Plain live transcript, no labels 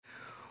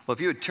Well, if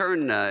you would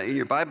turn in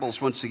your Bibles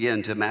once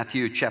again to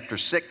Matthew chapter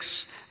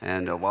 6,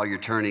 and while you're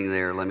turning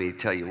there, let me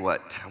tell you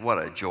what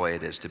a joy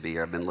it is to be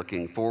here. I've been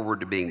looking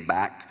forward to being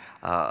back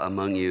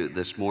among you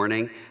this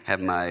morning. Have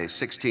my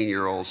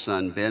 16-year-old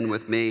son Ben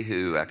with me,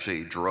 who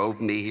actually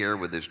drove me here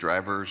with his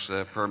driver's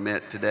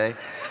permit today.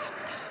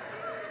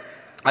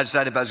 I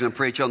decided if I was going to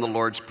preach on the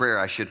Lord's Prayer,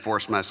 I should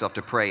force myself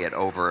to pray it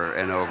over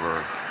and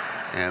over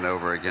and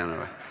over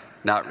again.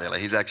 Not really.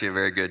 He's actually a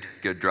very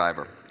good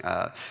driver.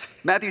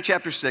 Matthew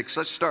chapter 6,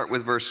 let's start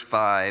with verse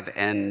 5.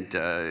 And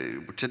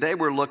today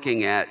we're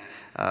looking at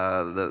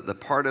the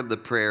part of the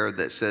prayer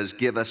that says,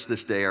 give us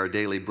this day our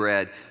daily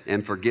bread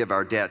and forgive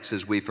our debts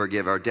as we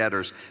forgive our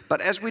debtors.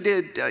 But as we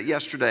did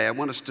yesterday, I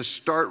want us to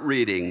start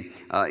reading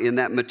in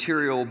that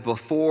material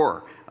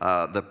before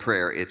the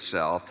prayer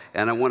itself.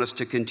 And I want us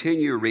to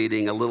continue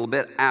reading a little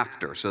bit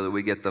after so that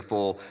we get the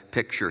full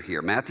picture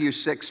here. Matthew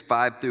 6,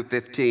 5 through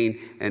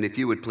 15. And if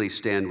you would please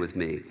stand with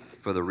me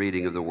for the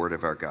reading of the word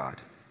of our God.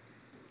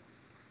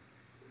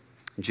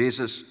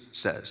 Jesus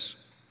says,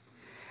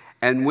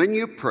 "And when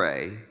you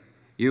pray,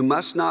 you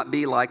must not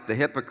be like the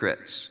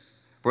hypocrites,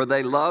 for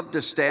they love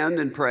to stand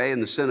and pray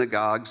in the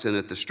synagogues and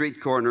at the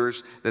street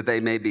corners that they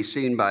may be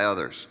seen by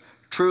others.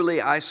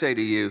 Truly, I say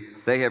to you,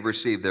 they have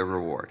received their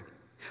reward.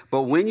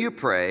 But when you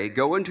pray,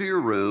 go into your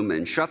room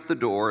and shut the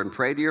door and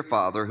pray to your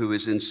Father who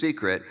is in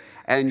secret,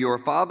 and your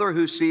Father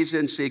who sees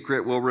in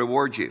secret will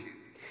reward you.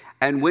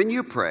 And when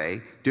you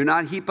pray, do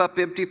not heap up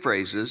empty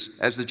phrases,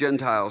 as the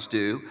Gentiles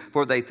do,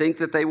 for they think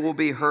that they will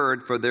be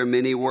heard for their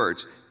many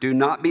words. Do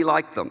not be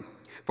like them,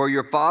 for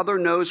your Father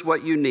knows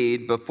what you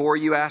need before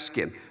you ask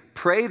Him.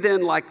 Pray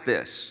then like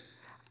this: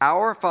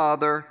 Our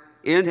Father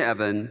in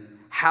heaven,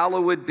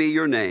 hallowed be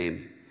your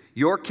name.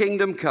 Your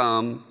kingdom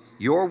come,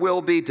 your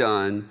will be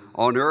done,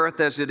 on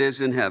earth as it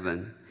is in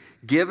heaven.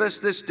 Give us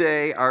this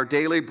day our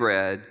daily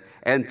bread,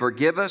 and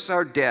forgive us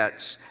our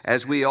debts,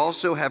 as we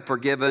also have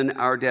forgiven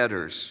our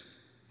debtors.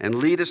 And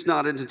lead us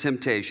not into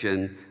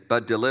temptation,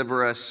 but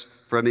deliver us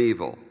from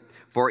evil.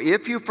 For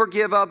if you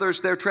forgive others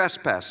their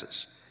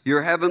trespasses,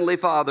 your heavenly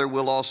Father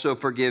will also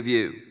forgive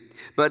you.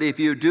 But if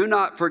you do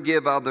not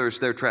forgive others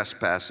their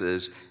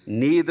trespasses,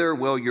 neither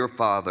will your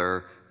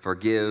Father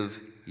forgive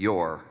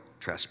your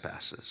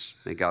trespasses."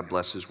 May God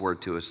bless His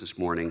word to us this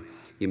morning.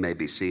 You may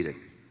be seated.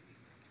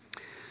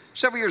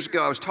 Several years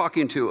ago, I was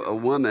talking to a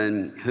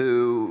woman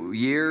who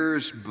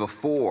years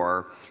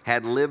before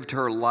had lived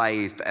her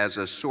life as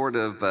a sort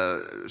of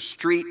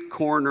street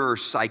corner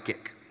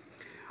psychic,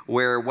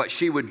 where what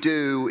she would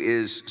do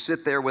is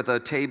sit there with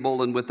a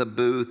table and with a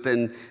booth,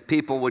 and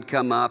people would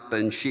come up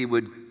and she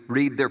would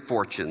read their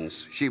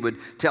fortunes. She would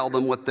tell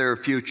them what their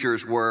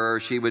futures were.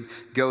 She would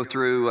go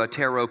through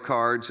tarot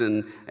cards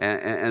and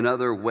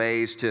other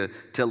ways to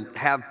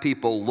have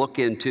people look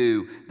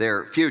into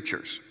their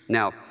futures.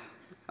 Now,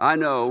 I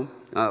know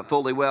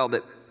fully well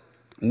that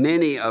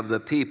many of the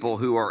people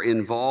who are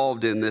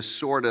involved in this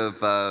sort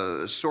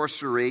of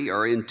sorcery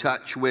are in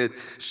touch with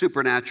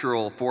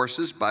supernatural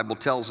forces. Bible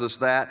tells us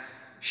that.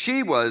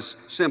 She was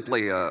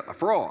simply a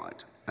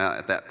fraud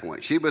at that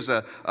point. She was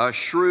a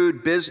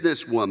shrewd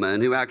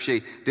businesswoman who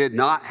actually did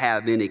not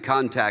have any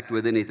contact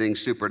with anything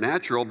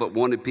supernatural, but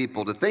wanted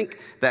people to think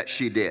that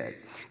she did.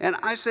 And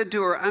I said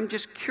to her, I'm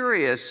just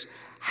curious,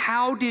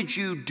 how did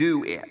you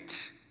do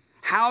it?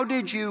 How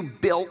did you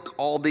bilk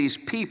all these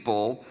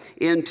people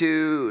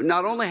into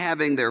not only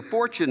having their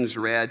fortunes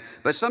read,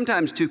 but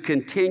sometimes to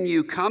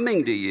continue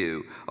coming to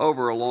you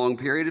over a long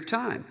period of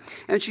time?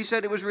 And she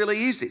said it was really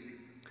easy.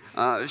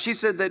 She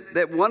said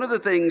that one of the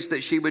things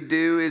that she would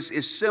do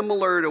is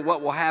similar to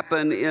what will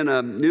happen in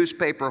a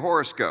newspaper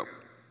horoscope.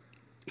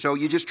 So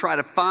you just try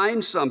to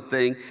find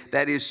something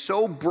that is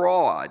so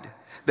broad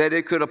that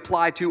it could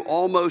apply to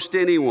almost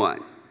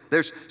anyone.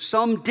 There's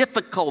some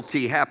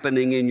difficulty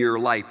happening in your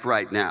life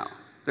right now.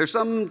 There's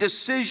some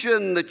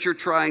decision that you're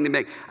trying to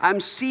make. I'm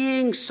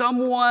seeing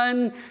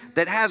someone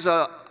that has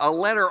a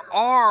letter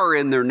R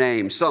in their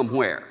name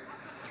somewhere.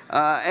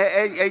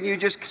 And you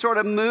just sort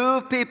of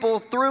move people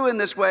through in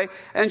this way.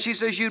 And she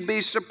says you'd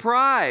be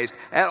surprised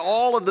at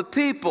all of the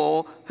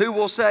people who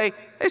will say,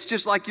 it's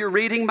just like you're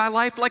reading my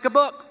life like a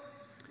book.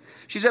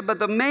 She said, but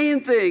the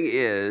main thing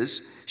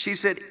is, she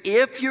said,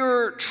 if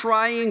you're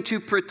trying to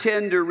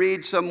pretend to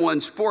read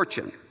someone's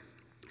fortune,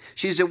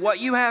 she said, what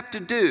you have to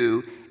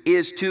do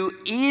is to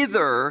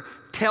either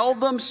tell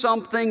them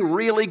something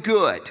really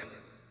good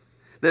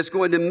that's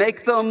going to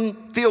make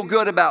them feel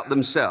good about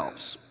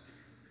themselves,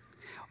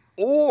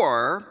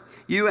 or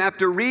you have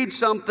to read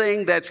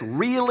something that's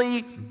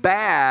really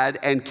bad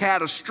and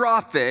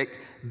catastrophic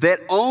that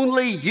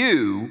only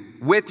you,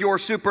 with your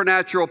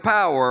supernatural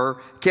power,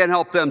 can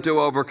help them to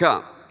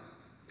overcome.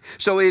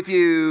 So if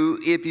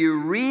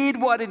you read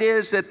what it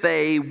is that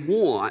they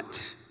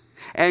want,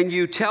 and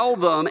you tell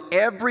them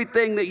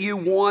everything that you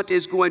want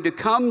is going to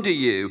come to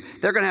you,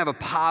 they're going to have a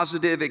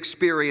positive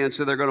experience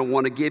and they're going to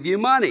want to give you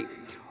money.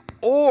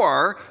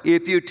 Or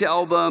if you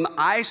tell them,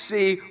 I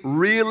see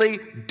really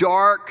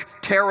dark,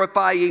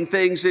 terrifying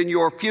things in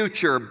your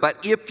future, but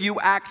if you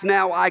act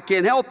now, I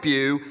can help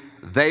you,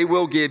 they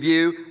will give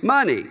you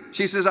money.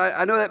 She says,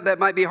 I know that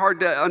might be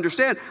hard to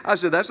understand. I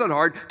said, that's not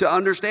hard to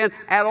understand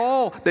at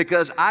all,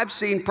 because I've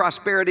seen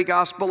prosperity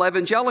gospel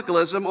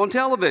evangelicalism on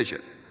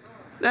television.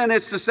 And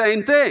it's the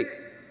same thing.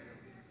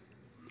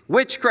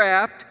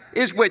 Witchcraft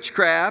is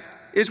witchcraft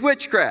is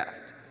witchcraft.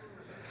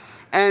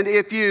 And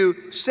if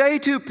you say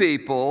to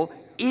people,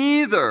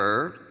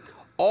 either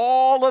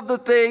all of the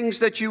things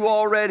that you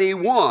already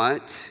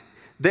want,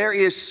 there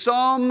is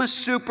some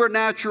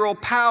supernatural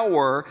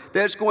power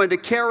that's going to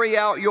carry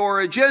out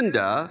your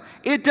agenda,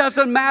 it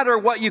doesn't matter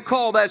what you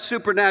call that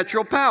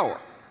supernatural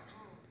power.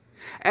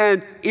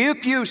 And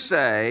if you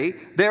say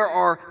there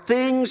are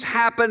things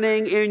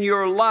happening in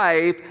your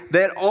life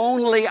that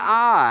only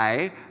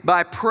I,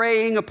 by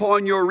praying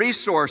upon your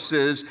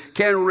resources,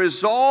 can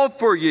resolve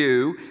for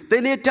you,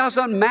 then it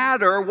doesn't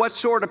matter what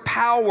sort of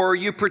power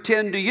you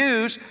pretend to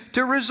use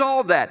to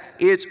resolve that.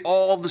 It's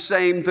all the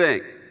same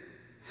thing.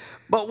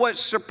 But what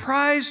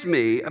surprised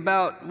me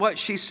about what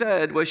she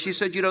said was, she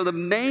said, the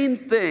main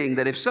thing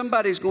that if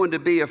somebody's going to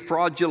be a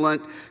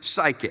fraudulent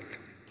psychic,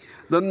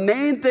 the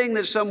main thing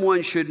that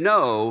someone should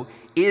know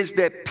is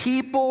that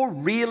people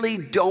really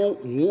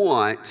don't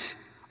want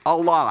a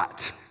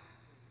lot.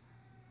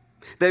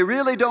 They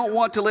really don't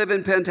want to live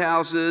in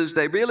penthouses.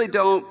 They really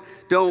don't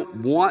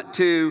want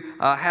to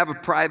have a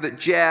private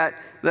jet.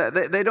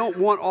 They don't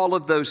want all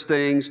of those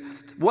things.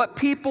 What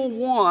people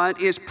want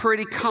is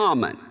pretty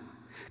common.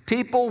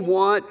 People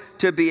want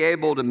to be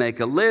able to make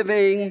a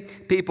living.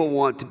 People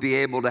want to be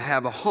able to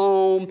have a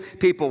home.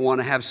 People want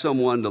to have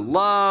someone to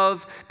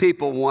love.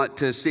 People want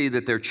to see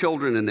that their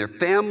children and their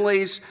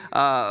families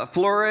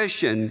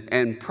flourish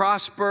and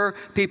prosper.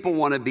 People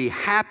want to be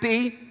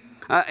happy.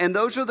 And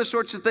those are the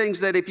sorts of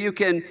things that if you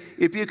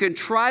can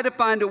try to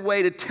find a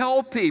way to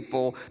tell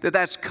people that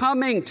that's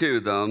coming to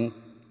them,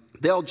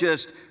 they'll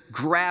just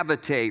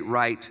gravitate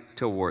right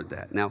toward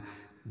that. Now,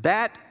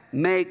 that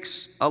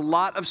makes a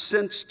lot of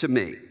sense to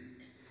me,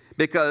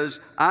 because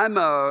I'm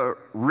a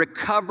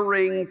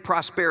recovering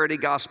prosperity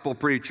gospel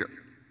preacher.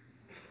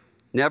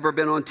 Never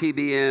been on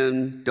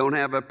TBN, don't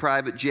have a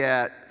private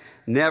jet,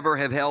 never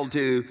have held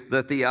to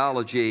the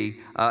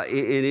theology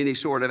in any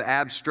sort of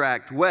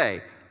abstract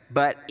way.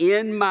 But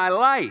in my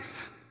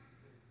life,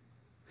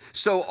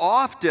 so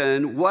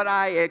often what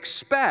I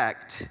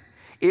expect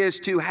is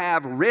to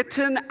have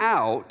written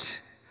out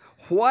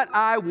what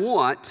I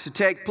want to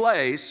take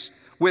place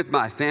with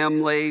my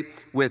family,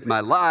 with my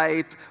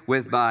life,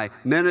 with my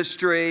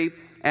ministry,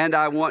 and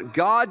I want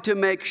God to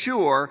make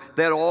sure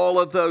that all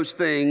of those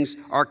things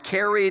are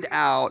carried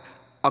out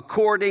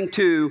according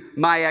to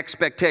my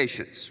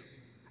expectations.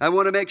 I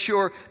want to make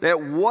sure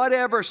that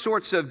whatever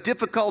sorts of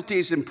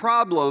difficulties and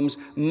problems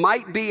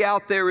might be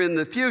out there in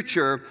the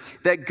future,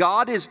 that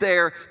God is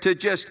there to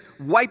just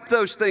wipe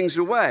those things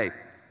away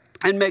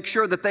and make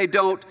sure that they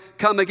don't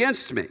come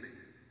against me.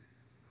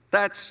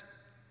 That's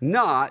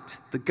not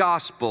the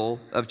gospel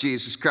of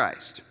Jesus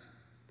Christ.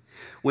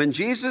 When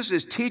Jesus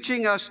is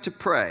teaching us to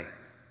pray,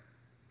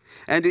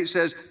 and he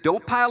says,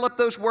 don't pile up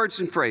those words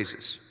and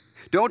phrases.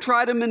 Don't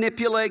try to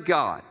manipulate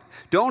God.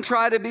 Don't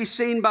try to be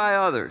seen by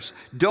others.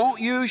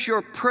 Don't use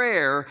your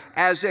prayer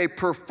as a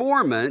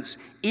performance,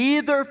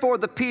 either for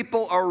the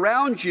people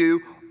around you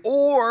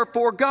or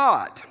for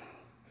God.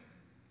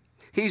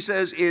 He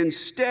says,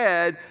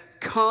 instead,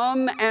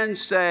 come and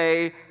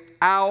say,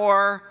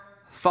 Our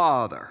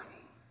Father.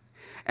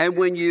 And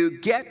when you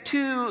get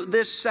to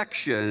this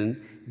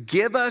section,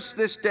 give us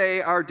this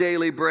day our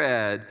daily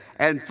bread,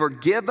 and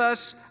forgive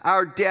us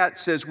our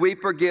debts as we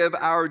forgive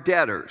our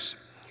debtors.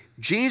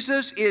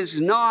 Jesus is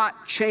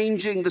not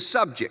changing the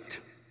subject.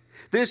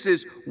 This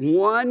is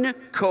one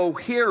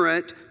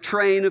coherent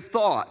train of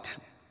thought.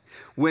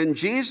 When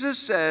Jesus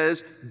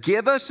says,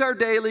 give us our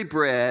daily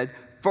bread,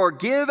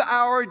 forgive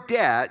our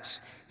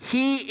debts,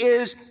 he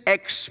is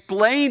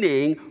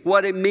explaining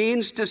what it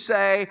means to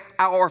say,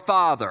 Our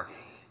Father.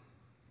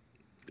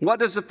 What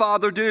does a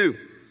father do?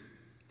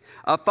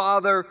 A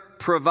father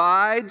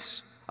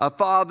provides, a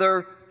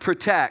father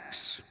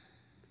protects.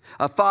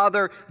 A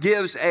father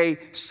gives a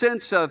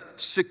sense of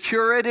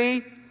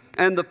security,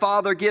 and the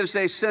father gives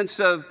a sense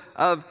of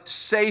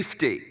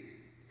safety.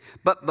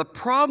 But the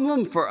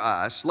problem for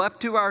us,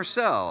 left to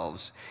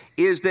ourselves,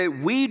 is that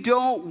we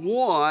don't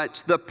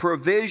want the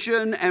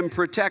provision and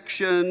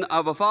protection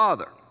of a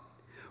father.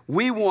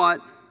 We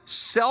want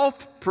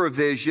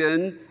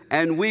self-provision,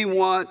 and we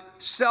want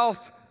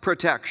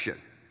self-protection.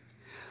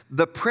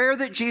 The prayer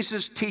that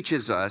Jesus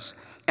teaches us,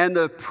 and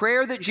the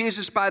prayer that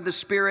Jesus by the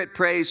Spirit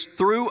prays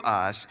through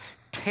us,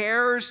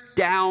 tears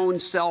down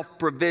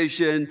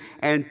self-provision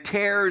and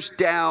tears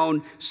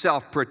down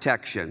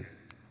self-protection.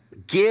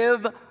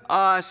 Give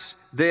us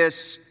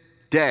this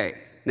day.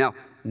 Now,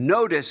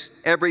 notice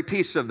every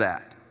piece of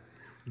that.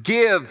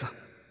 Give,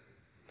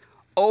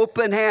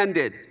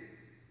 open-handed,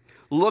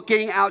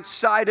 looking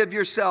outside of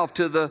yourself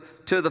to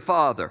the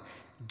Father.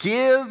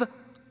 Give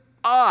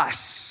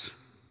us,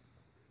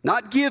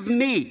 not give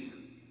me.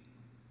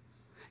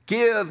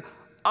 Give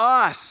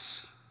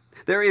us.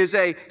 There is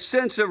a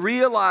sense of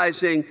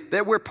realizing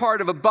that we're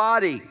part of a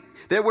body,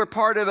 that we're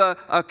part of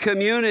a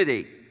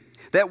community,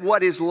 that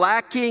what is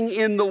lacking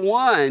in the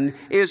one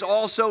is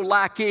also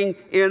lacking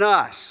in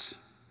us,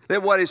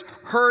 that what is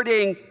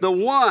hurting the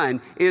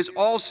one is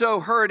also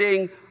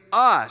hurting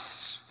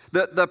us.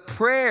 The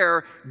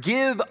prayer,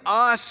 give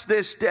us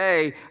this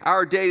day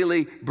our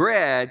daily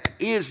bread,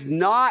 is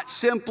not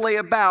simply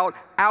about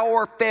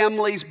our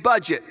family's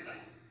budget.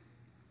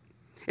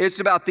 It's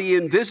about the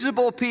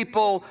invisible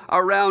people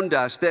around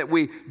us that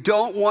we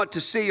don't want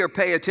to see or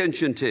pay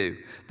attention to.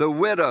 The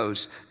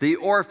widows, the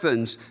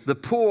orphans, the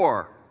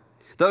poor,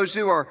 those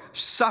who are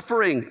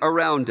suffering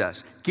around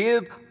us.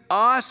 Give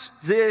us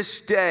this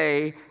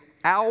day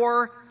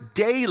our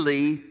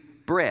daily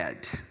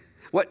bread.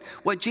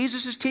 What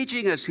Jesus is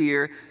teaching us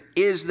here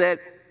is that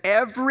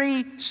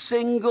every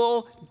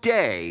single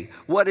day,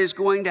 what is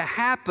going to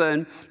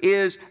happen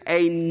is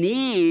a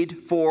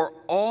need for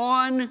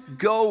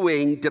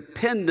ongoing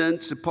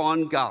dependence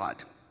upon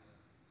God.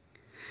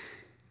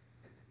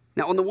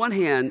 Now, on the one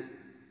hand,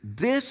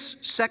 this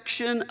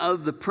section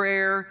of the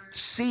prayer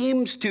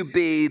seems to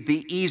be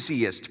the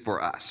easiest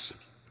for us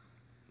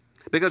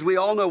because we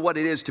all know what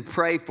it is to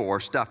pray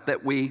for stuff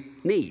that we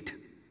need.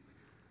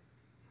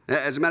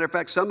 As a matter of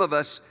fact, some of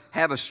us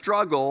have a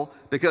struggle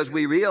because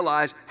we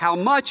realize how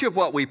much of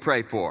what we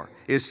pray for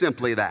is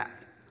simply that.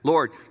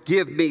 Lord,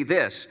 give me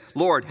this.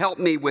 Lord, help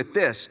me with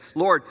this.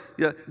 Lord,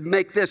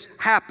 make this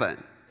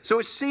happen. So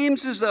it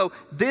seems as though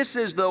this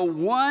is the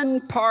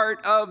one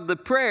part of the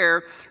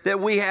prayer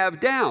that we have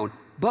down,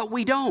 but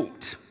we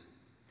don't.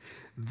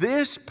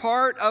 This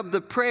part of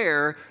the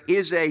prayer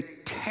is a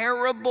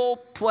terrible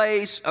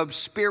place of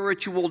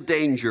spiritual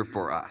danger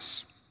for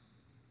us.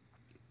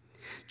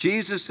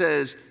 Jesus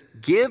says,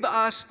 give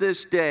us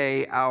this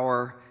day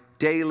our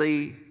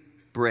daily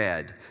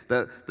bread,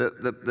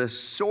 the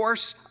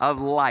source of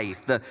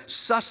life, the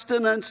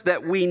sustenance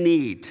that we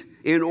need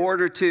in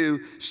order to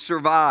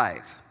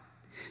survive.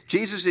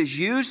 Jesus is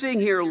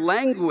using here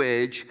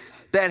language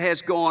that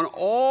has gone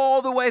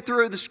all the way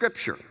through the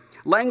Scripture,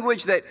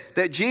 language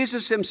that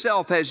Jesus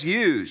himself has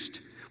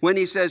used when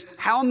he says,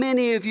 how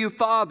many of you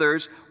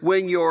fathers,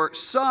 when your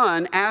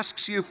son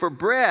asks you for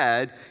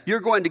bread, you're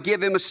going to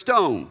give him a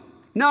stone?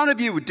 None of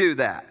you would do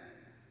that.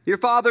 Your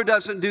father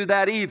doesn't do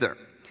that either.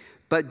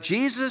 But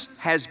Jesus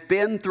has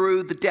been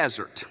through the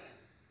desert.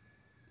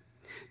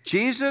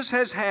 Jesus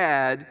has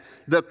had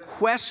the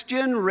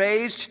question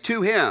raised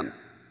to him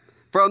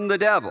from the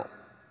devil.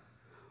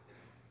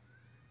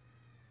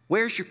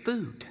 Where's your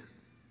food?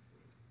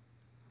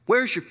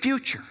 Where's your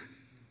future?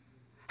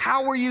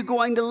 How are you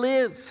going to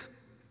live?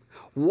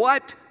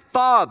 What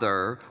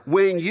father,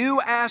 when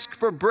you ask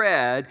for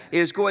bread,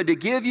 is going to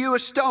give you a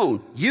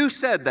stone? You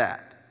said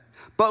that.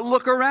 But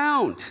look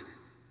around.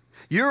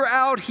 You're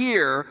out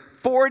here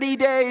 40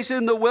 days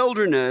in the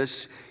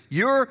wilderness.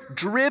 You're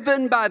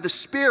driven by the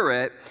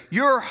Spirit.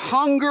 You're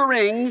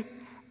hungering,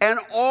 and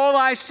all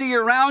I see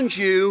around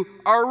you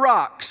are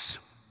rocks.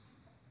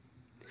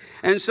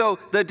 And so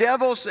the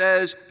devil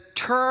says,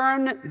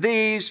 turn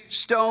these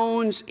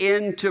stones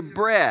into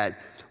bread.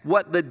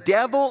 What the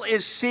devil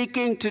is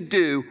seeking to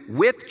do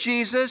with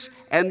Jesus,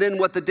 and then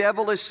what the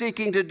devil is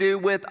seeking to do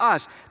with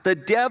us. The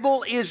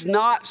devil is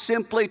not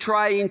simply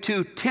trying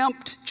to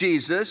tempt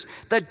Jesus.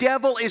 The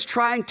devil is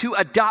trying to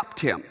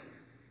adopt him.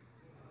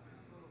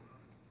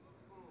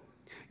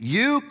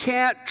 You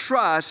can't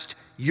trust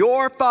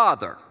your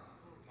father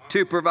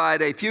to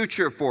provide a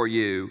future for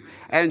you.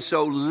 And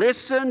so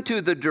listen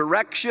to the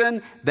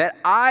direction that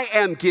I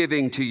am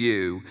giving to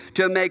you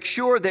to make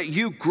sure that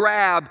you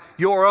grab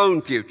your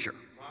own future.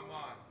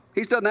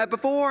 He's done that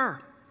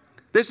before.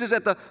 This is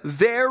at the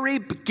very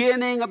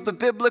beginning of the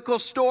biblical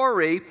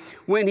story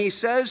when he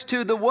says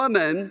to the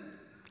woman,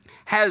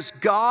 has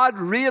God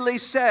really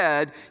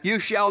said you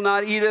shall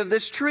not eat of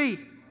this tree?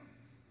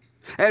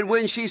 And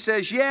when she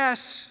says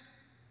yes,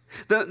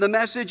 the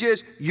message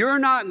is you're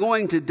not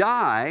going to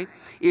die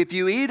if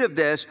you eat of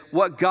this.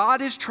 What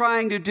God is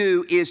trying to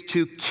do is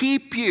to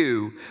keep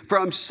you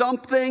from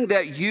something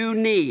that you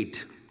need.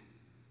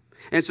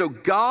 And so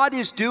God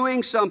is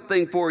doing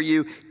something for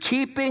you,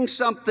 keeping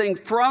something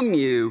from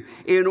you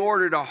in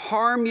order to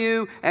harm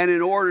you and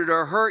in order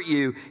to hurt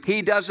you.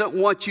 He doesn't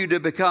want you to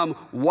become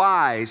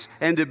wise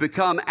and to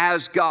become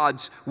as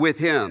gods with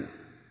him.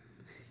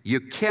 You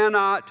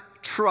cannot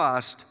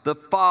trust the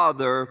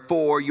Father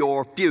for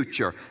your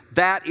future.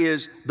 That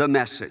is the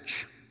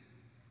message.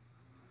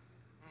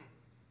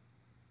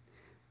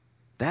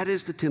 That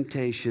is the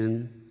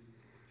temptation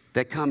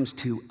that comes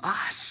to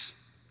us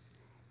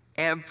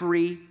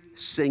every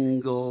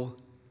single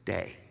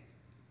day.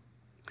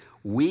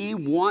 We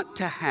want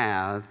to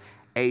have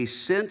a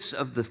sense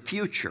of the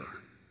future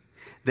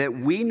that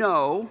we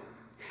know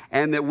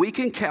and that we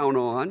can count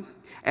on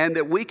and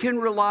that we can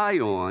rely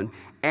on,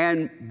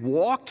 and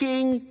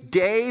walking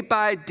day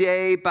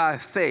by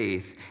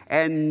faith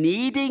and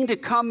needing to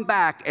come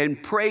back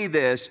and pray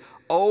this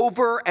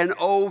over and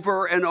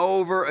over and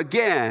over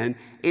again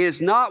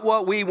is not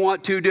what we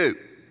want to do.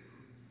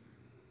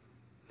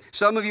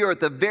 Some of you are at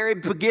the very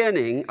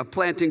beginning of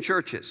planting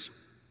churches.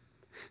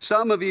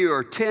 Some of you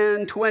are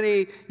 10,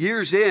 20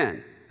 years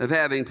in of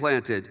having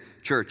planted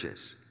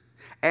churches.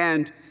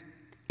 And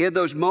in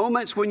those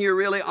moments when you're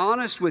really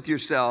honest with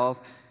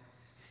yourself,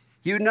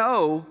 you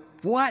know,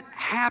 what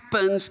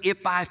happens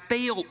if I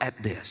fail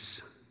at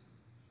this?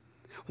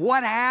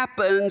 What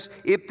happens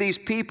if these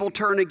people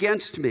turn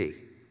against me?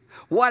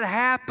 What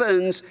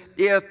happens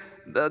if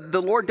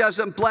the Lord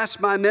doesn't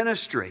bless my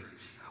ministry?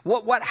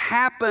 What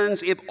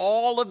happens if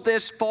all of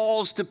this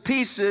falls to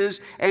pieces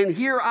and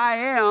here I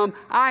am,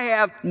 I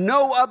have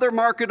no other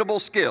marketable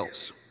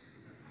skills?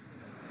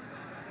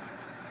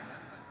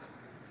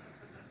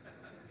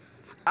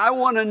 I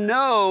want to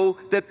know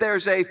that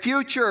there's a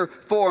future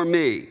for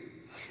me.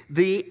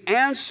 The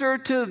answer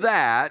to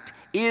that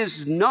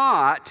is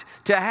not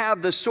to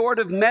have the sort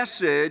of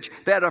message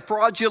that a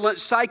fraudulent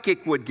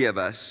psychic would give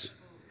us.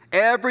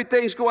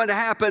 Everything's going to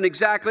happen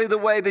exactly the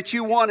way that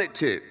you want it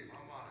to.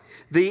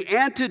 The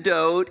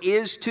antidote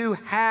is to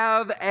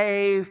have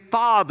a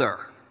Father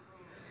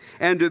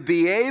and to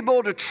be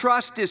able to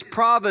trust His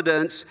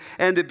providence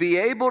and to be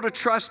able to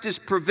trust His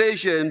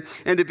provision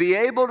and to be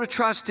able to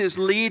trust His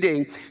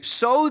leading,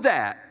 so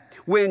that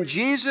when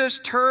Jesus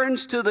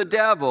turns to the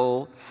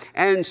devil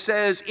and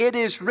says, "It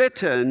is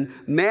written,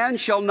 man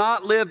shall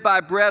not live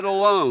by bread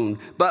alone,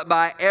 but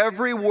by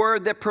every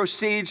word that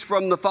proceeds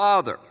from the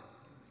Father,"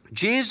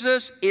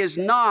 Jesus is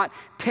not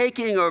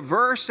taking a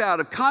verse out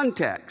of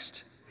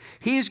context.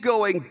 He's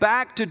going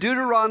back to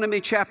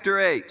Deuteronomy chapter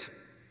 8.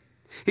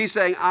 He's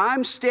saying,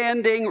 I'm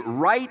standing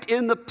right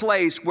in the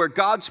place where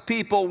God's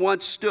people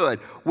once stood,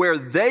 where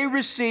they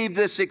received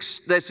this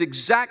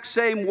exact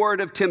same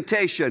word of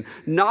temptation,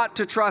 not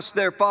to trust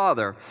their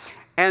father.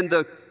 And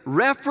the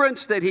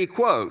reference that he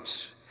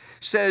quotes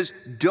says,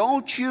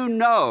 don't you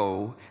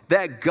know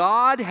that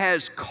God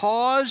has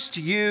caused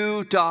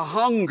you to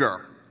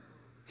hunger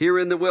here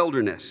in the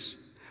wilderness,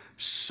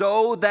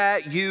 so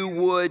that you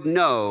would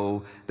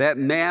know that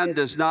man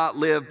does not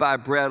live by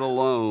bread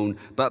alone,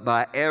 but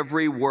by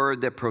every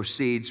word that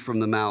proceeds from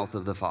the mouth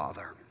of the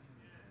Father.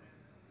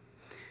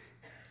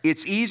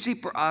 It's easy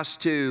for us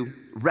to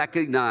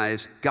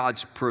recognize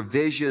God's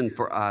provision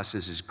for us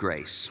as His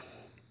grace.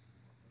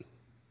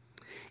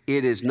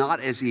 It is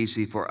not as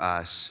easy for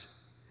us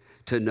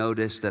to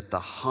notice that the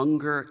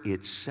hunger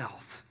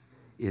itself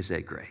is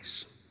a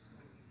grace.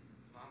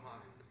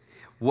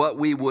 What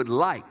we would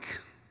like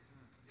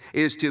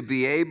is to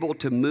be able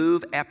to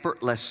move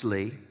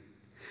effortlessly,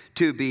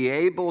 to be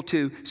able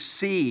to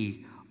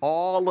see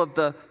all of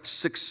the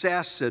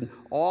success and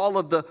all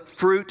of the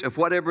fruit of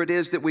whatever it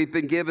is that we've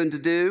been given to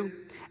do.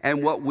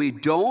 And what we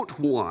don't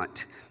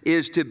want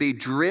is to be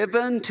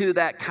driven to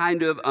that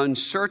kind of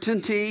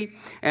uncertainty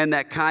and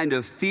that kind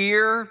of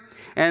fear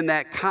and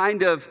that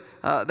kind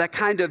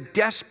of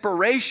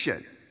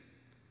desperation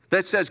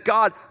that says,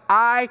 God,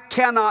 I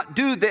cannot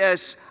do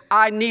this.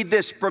 I need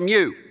this from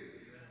you.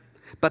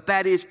 But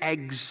that is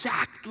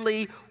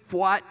exactly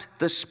what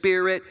the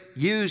Spirit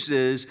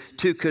uses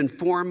to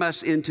conform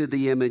us into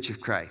the image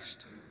of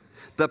Christ.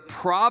 The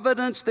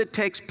providence that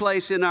takes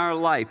place in our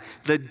life,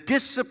 the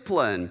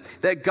discipline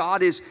that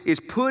God is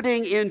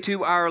putting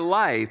into our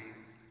life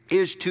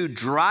is to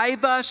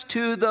drive us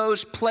to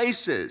those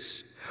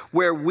places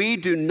where we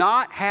do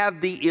not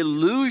have the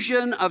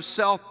illusion of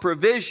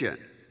self-provision,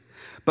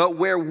 but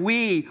where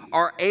we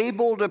are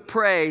able to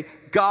pray,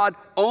 God,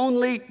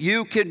 only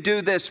you can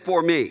do this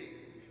for me.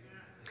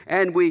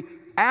 And we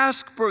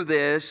ask for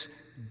this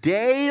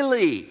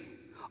daily,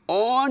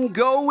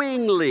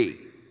 ongoingly.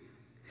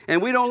 And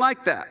we don't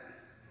like that.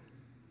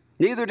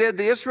 Neither did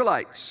the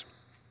Israelites.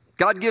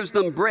 God gives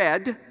them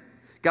bread.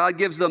 God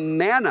gives them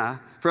manna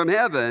from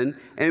heaven.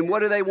 And what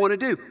do they want to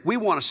do? We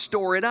want to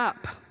store it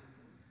up,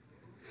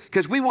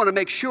 because we want to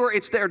make sure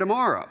it's there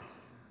tomorrow.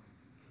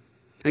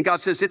 And God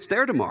says, it's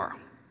there tomorrow.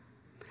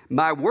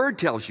 My word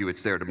tells you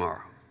it's there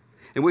tomorrow.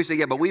 And we say,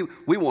 yeah, but we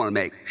want to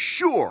make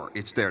sure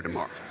it's there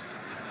tomorrow.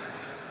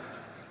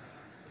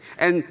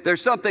 And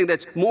there's something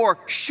that's more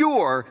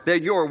sure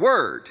than your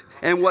word.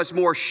 And what's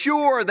more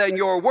sure than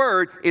your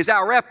word is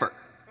our effort,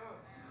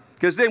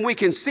 because then we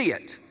can see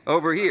it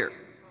over here.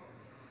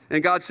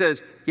 And God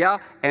says, yeah,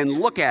 and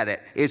look at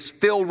it. It's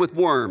filled with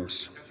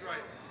worms. That's right.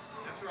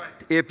 That's right.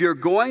 If you're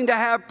going to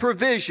have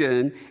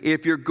provision,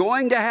 if you're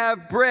going to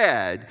have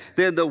bread,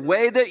 then the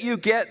way that you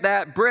get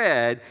that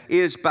bread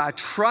is by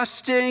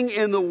trusting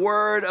in the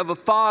word of a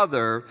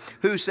Father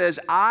who says,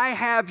 I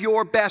have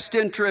your best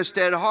interest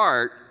at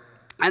heart.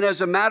 And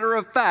as a matter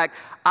of fact,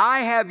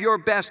 I have your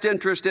best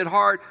interest at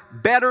heart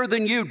better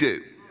than you do.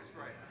 That's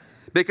right.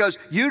 Because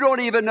you don't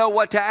even know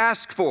what to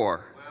ask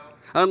for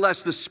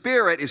unless the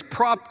Spirit is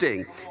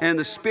prompting and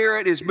the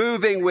Spirit is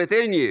moving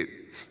within you.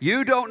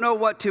 You don't know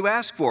what to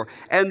ask for.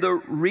 And the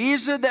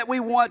reason that we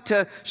want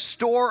to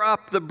store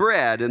up the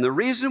bread, and the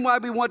reason why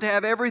we want to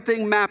have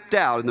everything mapped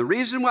out, and the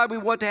reason why we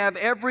want to have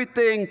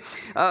everything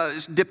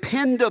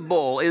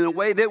dependable in a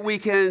way that we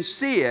can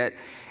see it,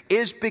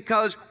 is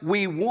because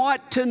we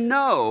want to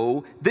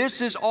know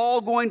this is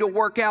all going to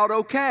work out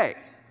okay.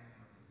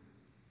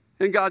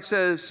 And God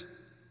says,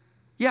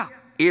 yeah,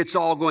 it's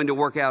all going to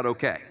work out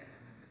okay.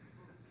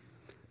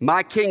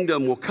 My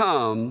kingdom will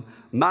come,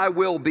 my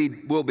will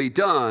be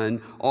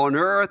done on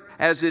earth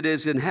as it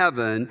is in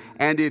heaven.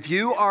 And if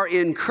you are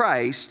in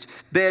Christ,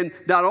 then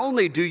not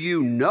only do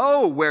you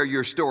know where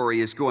your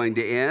story is going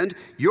to end,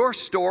 your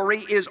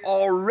story is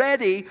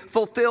already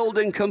fulfilled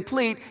and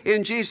complete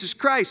in Jesus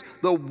Christ.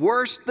 The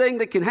worst thing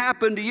that can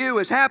happen to you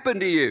has happened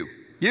to you.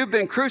 You've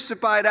been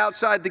crucified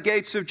outside the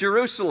gates of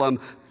Jerusalem,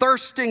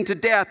 thirsting to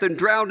death and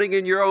drowning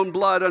in your own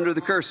blood under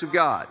the curse of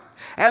God.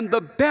 And the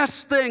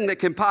best thing that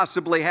can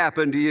possibly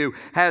happen to you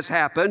has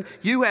happened.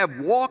 You have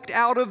walked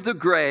out of the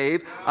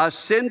grave,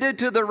 ascended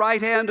to the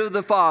right hand of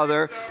the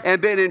Father, and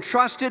been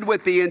entrusted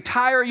with the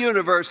entire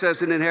universe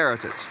as an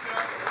inheritance.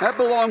 That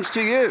belongs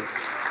to you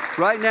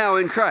right now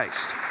in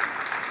Christ.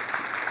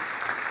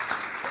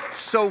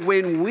 So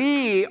when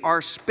we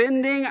are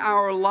spending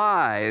our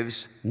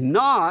lives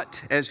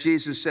not, as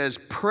Jesus says,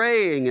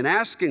 praying and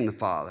asking the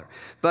Father,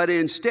 but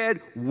instead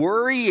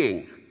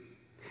worrying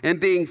and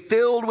being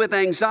filled with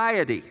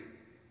anxiety,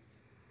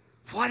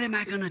 what am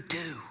I going to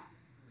do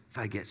if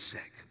I get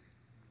sick?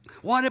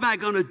 What am I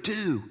going to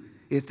do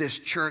if this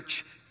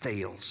church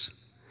fails?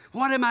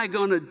 What am I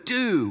going to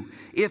do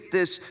if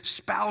this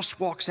spouse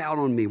walks out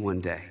on me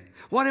one day?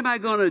 What am I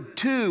going to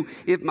do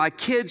if my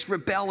kids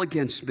rebel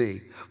against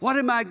me? What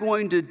am I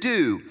going to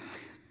do?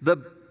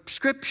 The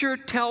Scripture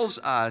tells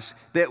us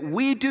that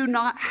we do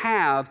not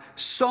have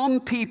some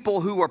people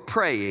who are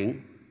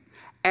praying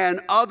and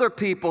other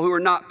people who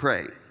are not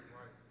praying.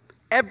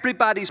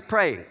 Everybody's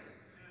praying.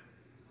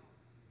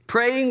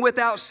 Praying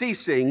without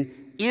ceasing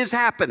is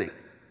happening.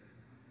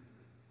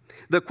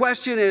 The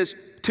question is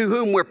to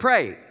whom we're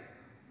praying.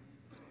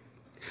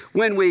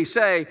 When we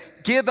say,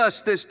 give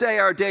us this day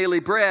our daily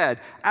bread,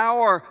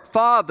 our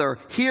Father,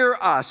 hear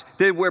us,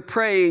 then we're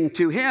praying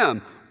to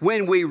Him.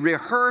 When we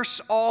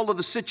rehearse all of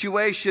the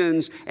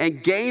situations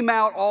and game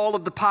out all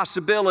of the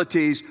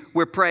possibilities,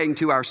 we're praying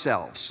to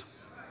ourselves.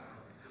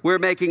 We're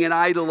making an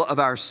idol of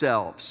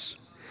ourselves.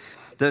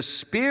 The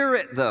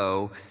Spirit,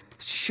 though,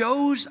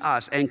 shows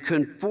us and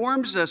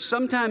conforms us,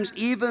 sometimes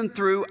even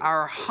through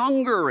our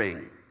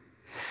hungering,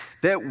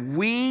 that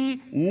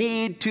we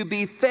need to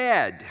be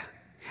fed.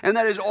 And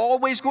that is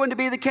always going to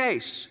be the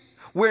case.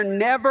 We're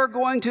never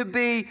going to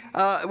be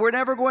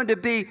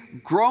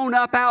grown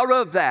up out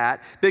of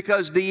that,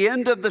 because the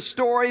end of the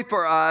story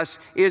for us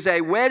is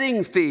a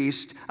wedding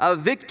feast, a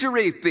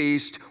victory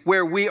feast,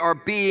 where we are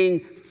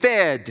being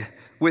fed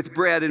with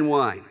bread and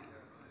wine.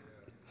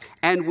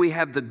 And we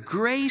have the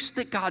grace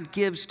that God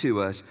gives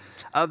to us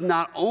of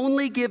not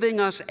only giving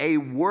us a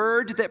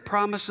word that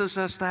promises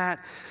us that,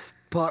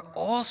 but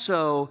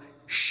also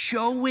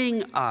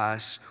showing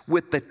us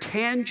with the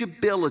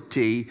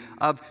tangibility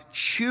of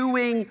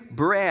chewing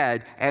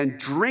bread and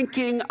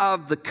drinking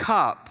of the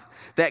cup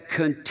that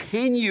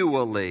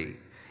continually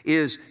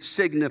is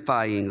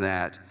signifying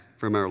that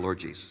from our Lord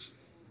Jesus.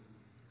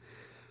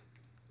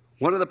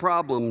 One of the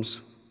problems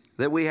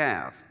that we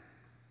have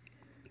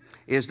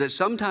is that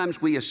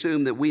sometimes we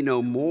assume that we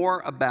know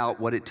more about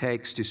what it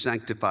takes to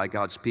sanctify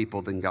God's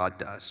people than God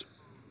does.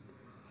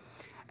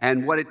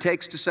 And what it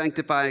takes to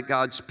sanctify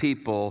God's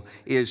people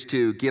is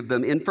to give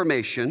them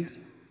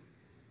information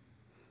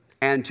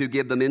and to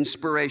give them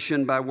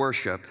inspiration by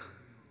worship.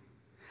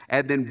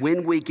 And then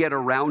when we get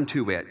around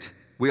to it,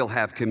 we'll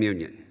have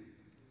communion.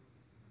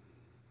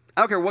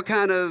 I don't care what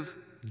kind of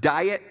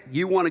diet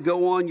you want to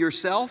go on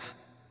yourself,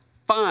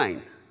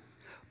 fine.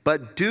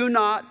 But do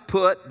not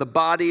put the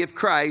body of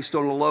Christ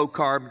on a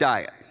low-carb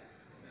diet.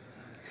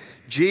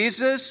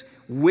 Jesus,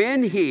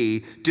 when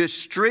He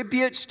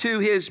distributes to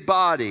His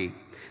body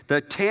the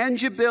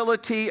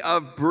tangibility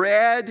of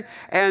bread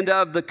and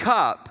of the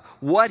cup,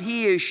 what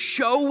He is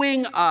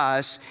showing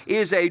us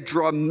is a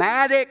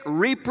dramatic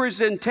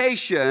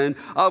representation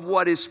of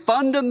what is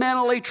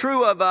fundamentally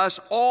true of us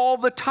all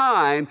the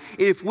time.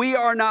 If we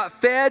are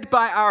not fed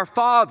by our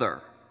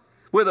Father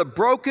with a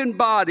broken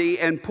body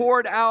and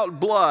poured out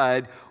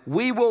blood,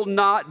 we will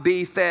not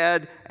be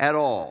fed at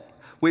all.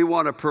 We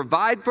want to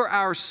provide for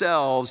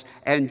ourselves,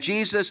 and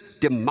Jesus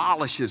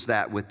demolishes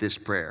that with this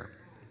prayer.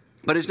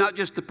 But it's not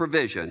just the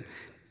provision.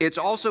 It's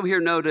also, here,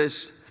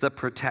 notice, the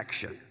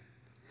protection.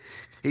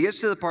 He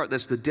gets to the part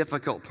that's the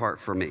difficult part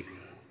for me.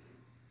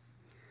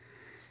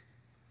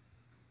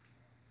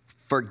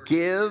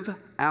 Forgive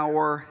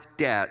our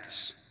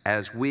debts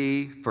as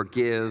we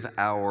forgive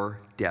our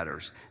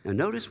debtors. Now,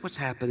 notice what's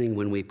happening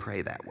when we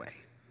pray that way.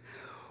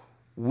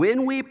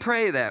 When we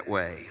pray that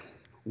way,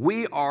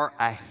 we are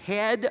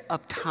ahead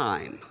of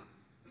time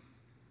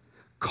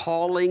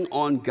calling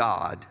on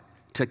God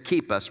to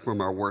keep us from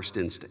our worst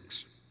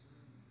instincts.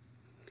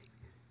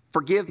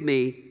 Forgive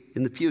me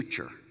in the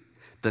future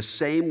the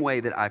same way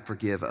that I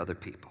forgive other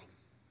people.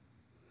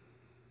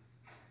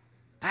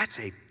 That's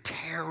a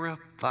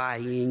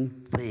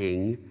terrifying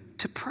thing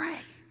to pray.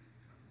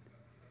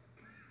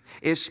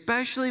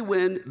 Especially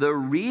when the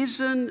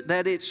reason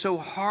that it's so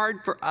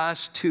hard for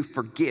us to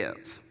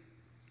forgive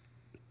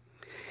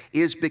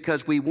is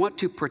because we want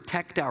to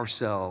protect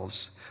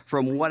ourselves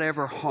from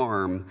whatever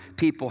harm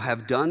people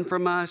have done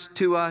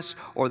to us,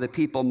 or that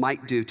people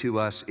might do to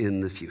us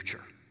in the future.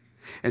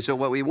 And so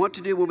what we want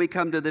to do when we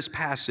come to this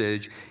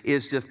passage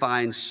is to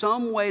find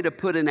some way to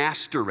put an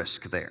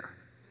asterisk there.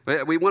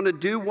 We want to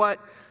do what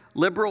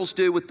liberals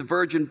do with the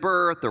virgin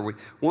birth, or we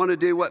want to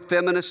do what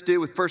feminists do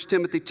with 1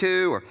 Timothy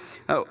 2,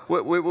 or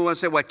we want to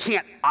say, well, it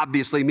can't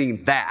obviously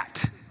mean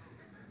that,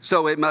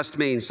 so it must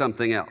mean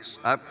something else.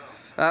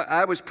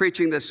 I was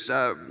preaching this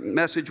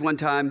message one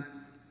time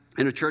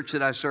in a church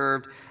that I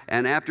served,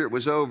 and after it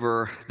was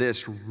over,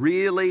 this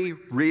really,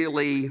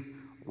 really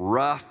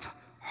rough,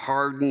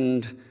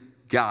 hardened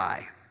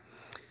guy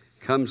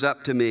comes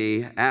up to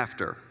me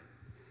after,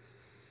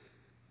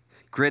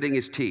 gritting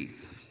his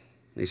teeth.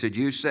 And he said,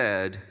 you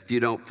said, if you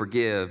don't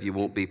forgive, you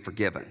won't be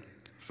forgiven.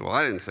 So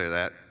I didn't say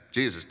that.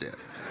 Jesus did.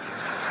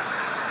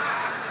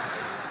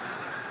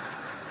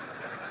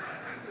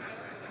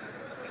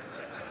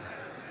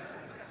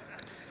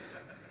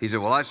 He said,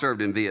 well, I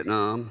served in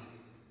Vietnam,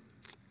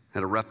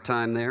 had a rough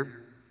time there.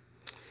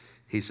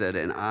 He said,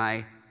 and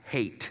I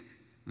hate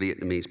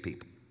Vietnamese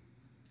people.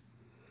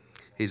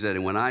 He said,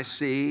 and when I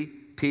see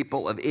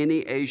people of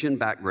any Asian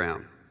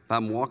background, if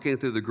I'm walking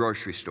through the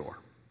grocery store,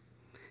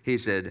 he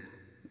said,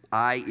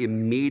 I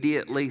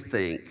immediately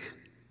think,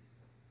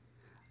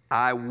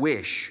 I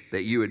wish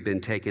that you had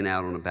been taken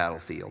out on a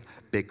battlefield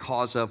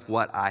because of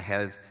what I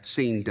have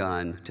seen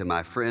done to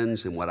my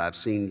friends and what I've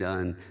seen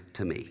done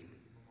to me.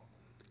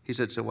 He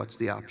said, so what's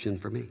the option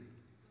for me?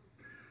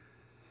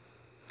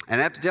 And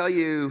I have to tell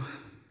you,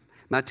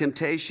 my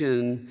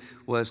temptation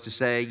was to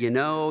say, you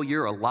know,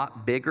 you're a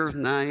lot bigger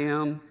than I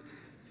am.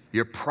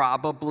 You're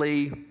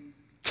probably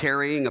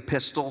carrying a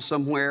pistol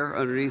somewhere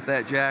underneath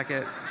that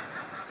jacket.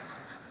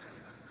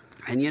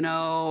 And you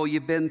know,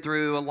 you've been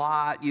through a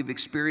lot. You've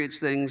experienced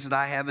things that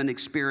I haven't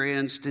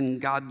experienced, and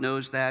God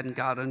knows that, and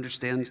God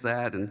understands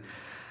that.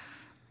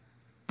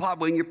 But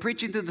when you're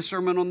preaching through the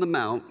Sermon on the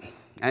Mount,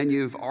 and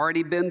you've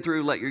already been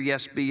through let your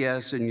yes be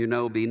yes and your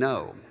no be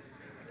no,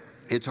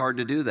 it's hard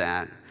to do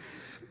that.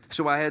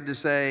 So I had to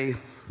say,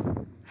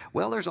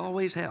 well, there's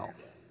always hell.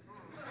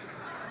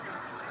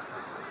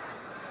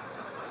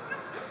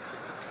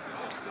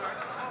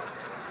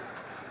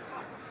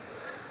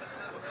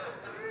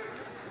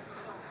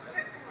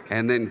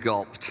 And then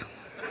gulped.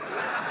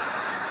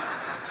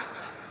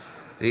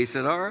 And he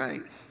said, all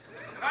right.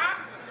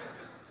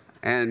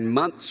 And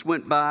months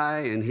went by,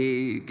 and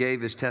he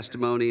gave his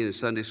testimony in his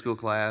Sunday school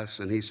class,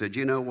 and he said,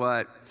 you know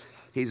what?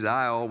 He said,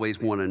 I always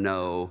want to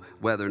know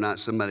whether or not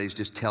somebody's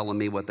just telling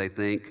me what they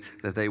think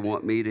that they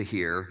want me to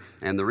hear.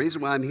 And the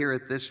reason why I'm here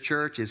at this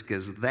church is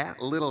because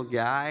that little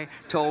guy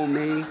told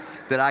me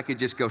that I could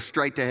just go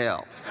straight to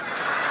hell.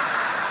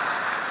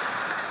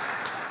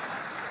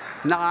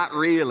 Not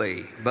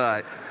really,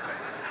 but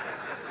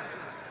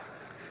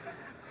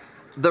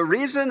the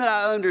reason that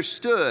I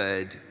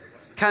understood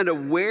kind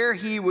of where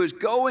he was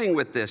going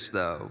with this,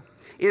 though,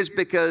 is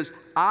because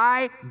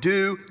I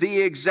do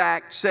the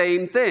exact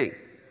same thing.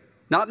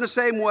 Not in the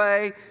same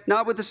way,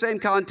 not with the same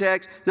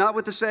context, not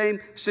with the same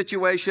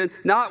situation,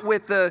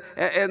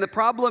 and the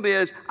problem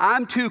is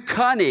I'm too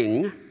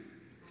cunning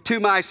to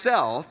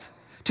myself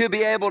to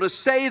be able to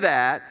say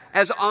that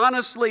as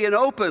honestly and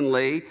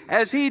openly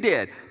as he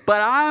did. But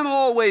I'm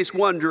always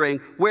wondering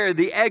where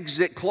the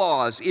exit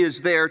clause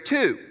is there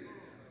too.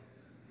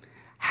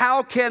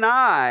 How can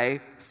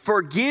I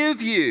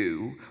forgive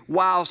you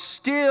while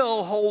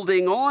still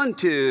holding on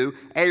to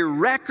a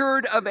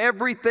record of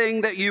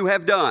everything that you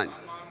have done?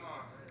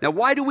 Now,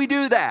 why do we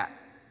do that?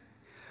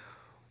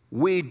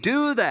 We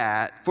do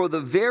that for the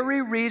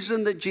very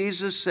reason that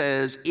Jesus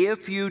says,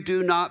 if you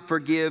do not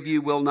forgive, you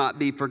will not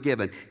be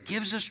forgiven.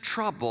 Gives us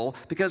trouble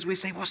because we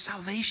say, well,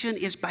 salvation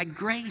is by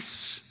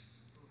grace.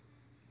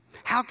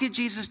 How could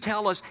Jesus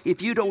tell us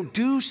if you don't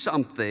do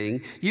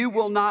something, you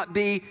will not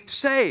be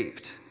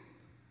saved?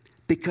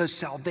 Because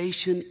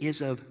salvation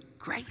is of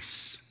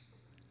grace.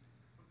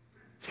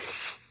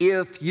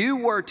 If you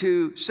were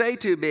to say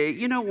to me,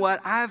 you know what,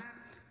 I've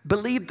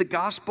believed the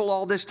gospel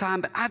all this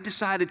time, but I've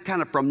decided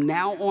kind of from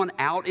now on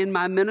out in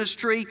my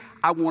ministry,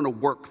 I want to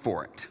work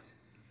for it.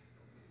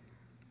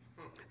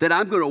 Then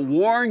I'm going to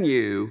warn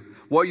you,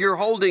 what you're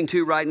holding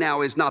to right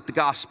now is not the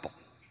gospel.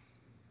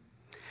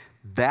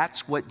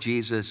 That's what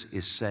Jesus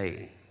is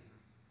saying.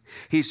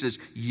 He says,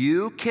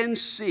 you can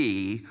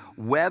see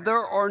whether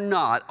or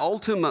not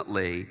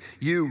ultimately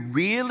you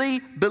really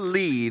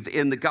believe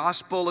in the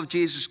gospel of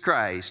Jesus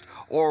Christ,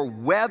 or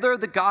whether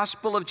the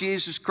gospel of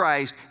Jesus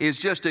Christ is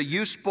just a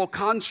useful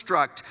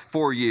construct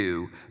for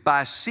you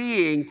by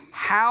seeing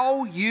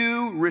how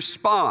you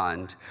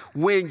respond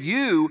when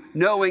you,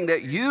 knowing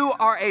that you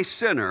are a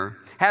sinner,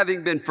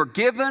 having been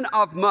forgiven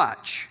of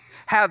much,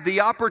 have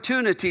the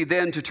opportunity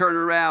then to turn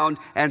around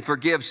and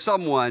forgive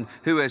someone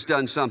who has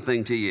done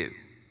something to you.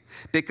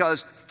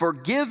 Because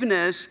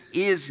forgiveness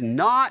is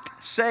not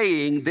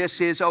saying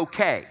this is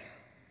okay.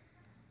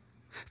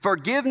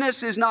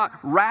 Forgiveness is not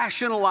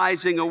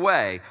rationalizing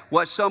away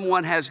what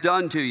someone has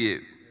done to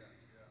you.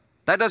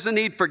 That doesn't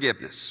need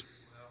forgiveness.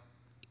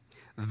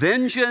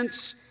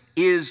 Vengeance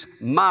is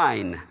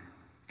mine,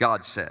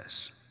 God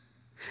says.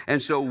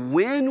 And so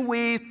when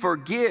we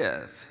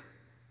forgive,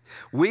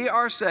 We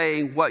are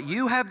saying, what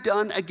you have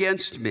done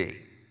against me,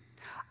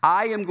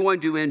 I am going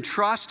to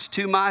entrust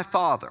to my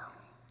Father,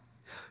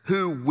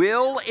 who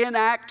will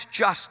enact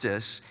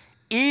justice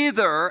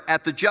either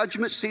at the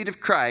judgment seat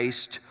of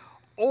Christ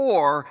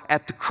or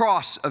at the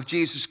cross of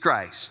Jesus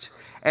Christ.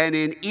 And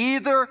in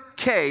either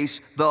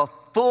case, the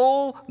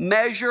full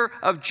measure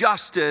of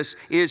justice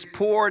is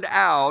poured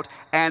out,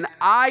 and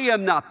I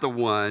am not the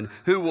one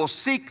who will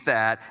seek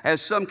that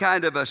as some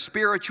kind of a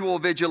spiritual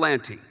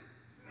vigilante.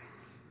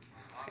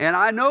 And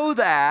I know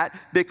that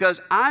because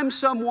I'm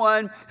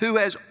someone who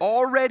has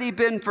already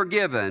been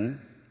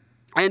forgiven.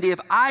 And if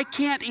I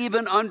can't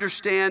even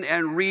understand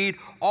and read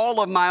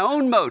all of my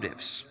own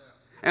motives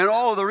and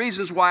all of the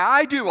reasons why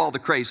I do all the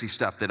crazy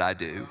stuff that I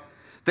do,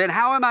 then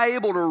how am I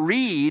able to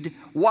read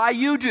why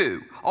you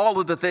do all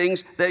of the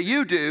things that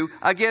you do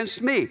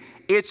against me?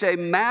 It's a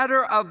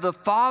matter of the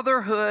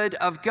fatherhood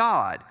of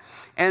God.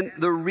 And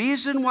the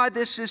reason why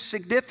this is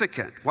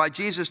significant, why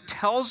Jesus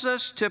tells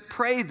us to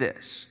pray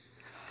this,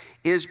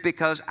 is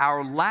because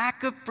our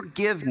lack of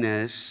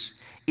forgiveness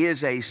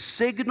is a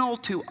signal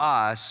to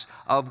us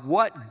of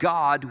what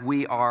God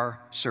we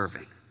are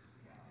serving.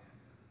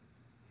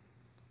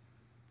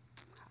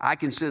 I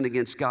can sin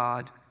against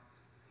God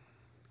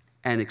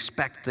and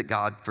expect that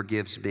God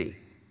forgives me.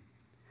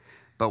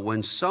 But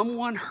when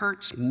someone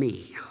hurts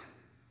me,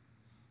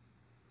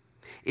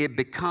 it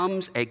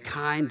becomes a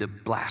kind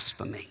of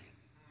blasphemy.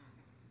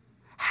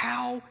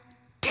 How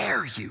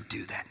dare you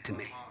do that to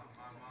me?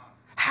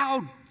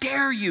 How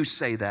dare you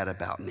say that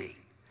about me?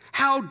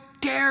 How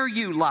dare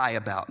you lie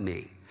about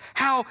me?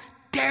 How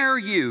dare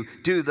you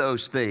do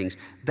those things?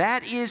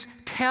 That is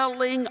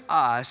telling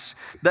us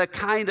the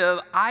kind of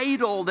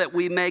idol that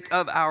we make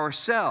of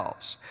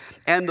ourselves.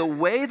 And the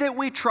way that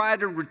we try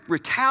to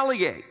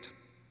retaliate,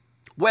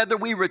 whether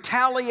we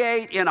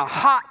retaliate in a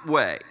hot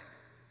way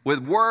with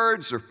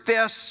words or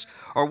fists,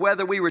 or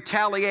whether we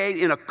retaliate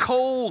in a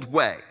cold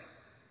way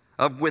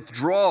of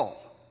withdrawal,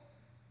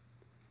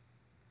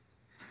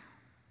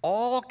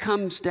 all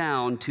comes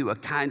down to a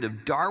kind of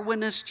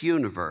Darwinist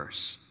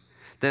universe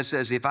that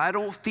says, if I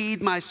don't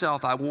feed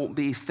myself, I won't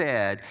be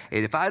fed.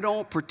 And if I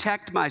don't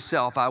protect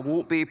myself, I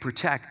won't be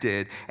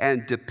protected.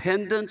 And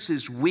dependence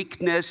is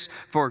weakness.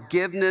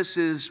 Forgiveness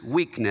is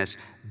weakness.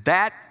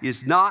 That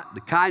is not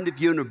the kind of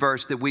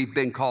universe that we've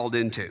been called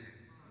into.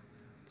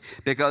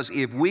 Because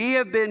if we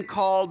have been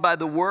called by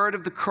the word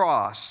of the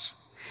cross,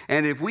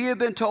 and if we have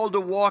been told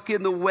to walk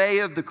in the way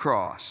of the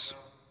cross,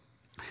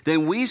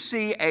 then we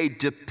see a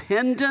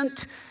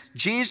dependent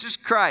Jesus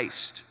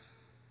Christ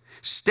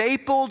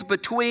stapled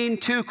between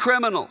two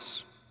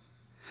criminals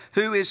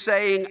who is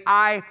saying,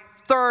 I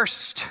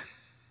thirst,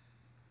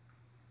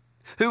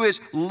 who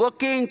is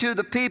looking to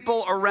the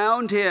people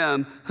around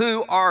him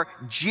who are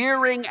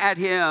jeering at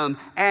him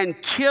and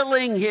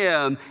killing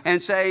him and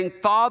saying,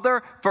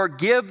 Father,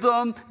 forgive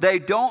them. They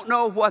don't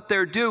know what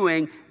they're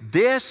doing.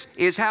 This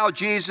is how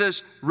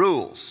Jesus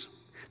rules.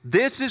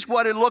 This is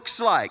what it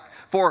looks like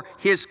for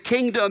his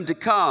kingdom to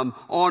come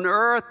on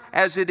earth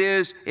as it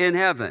is in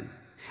heaven.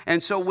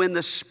 And so when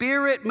the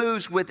Spirit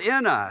moves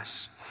within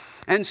us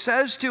and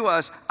says to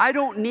us, I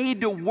don't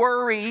need to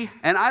worry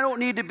and I don't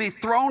need to be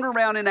thrown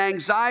around in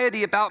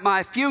anxiety about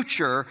my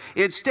future.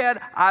 Instead,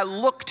 I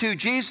look to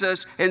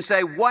Jesus and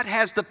say, what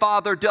has the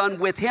Father done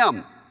with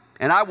him?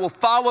 And I will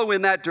follow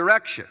in that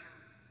direction.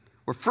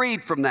 We're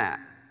freed from that.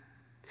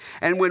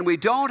 And when we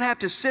don't have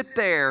to sit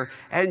there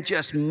and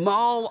just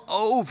mull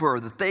over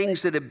the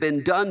things that have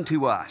been done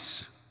to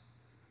us,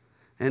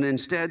 and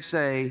instead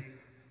say,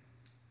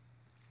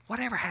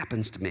 whatever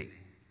happens to me,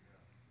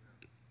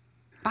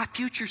 my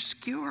future's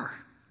secure.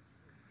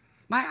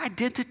 My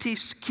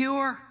identity's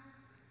secure.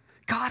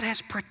 God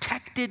has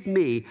protected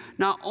me,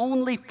 not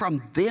only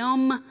from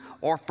them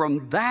or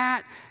from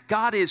that,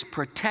 God is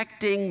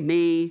protecting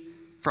me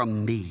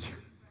from me.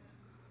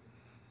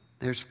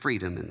 There's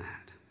freedom in that.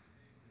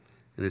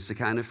 And it's the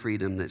kind of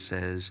freedom that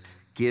says,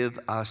 give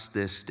us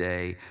this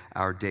day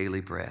our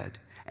daily bread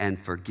and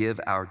forgive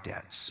our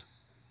debts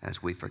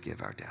as we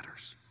forgive our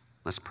debtors.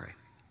 Let's pray.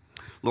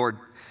 Lord,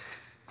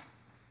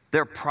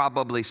 there are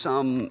probably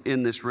some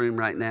in this room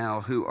right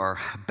now who are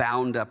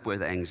bound up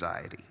with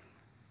anxiety.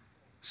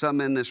 Some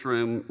in this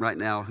room right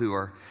now who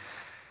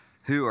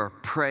are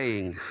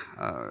praying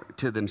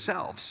to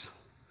themselves.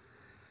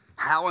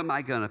 How am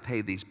I going to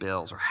pay these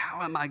bills? Or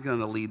how am I going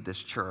to lead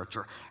this church?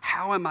 Or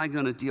how am I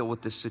going to deal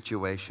with this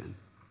situation?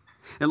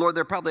 And Lord,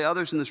 there are probably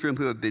others in this room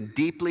who have been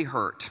deeply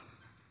hurt.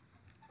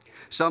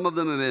 Some of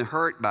them have been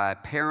hurt by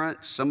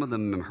parents. Some of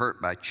them have been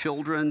hurt by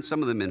children.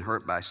 Some of them have been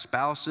hurt by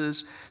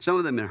spouses. Some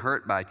of them have been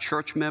hurt by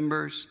church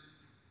members.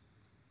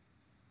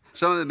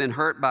 Some of them have been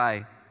hurt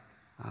by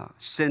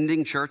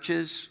sending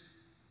churches,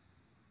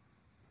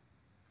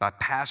 by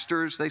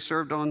pastors they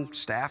served on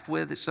staff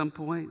with at some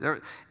point. There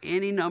are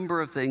any number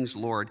of things,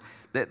 Lord,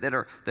 that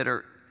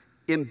are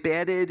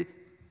embedded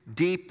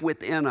deep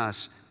within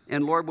us.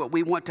 And Lord, what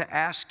we want to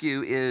ask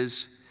you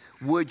is,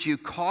 would you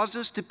cause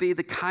us to be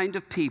the kind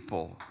of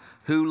people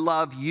who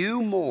love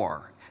you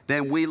more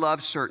than we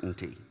love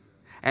certainty,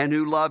 and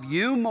who love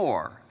you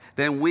more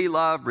then we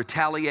love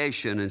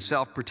retaliation and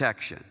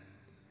self-protection.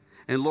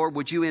 And Lord,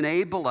 would you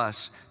enable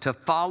us to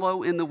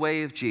follow in the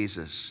way of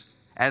Jesus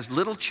as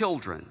little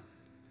children,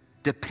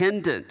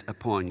 dependent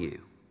upon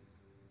you,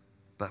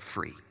 but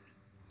free.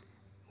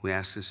 We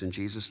ask this in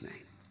Jesus'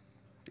 name.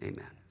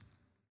 Amen.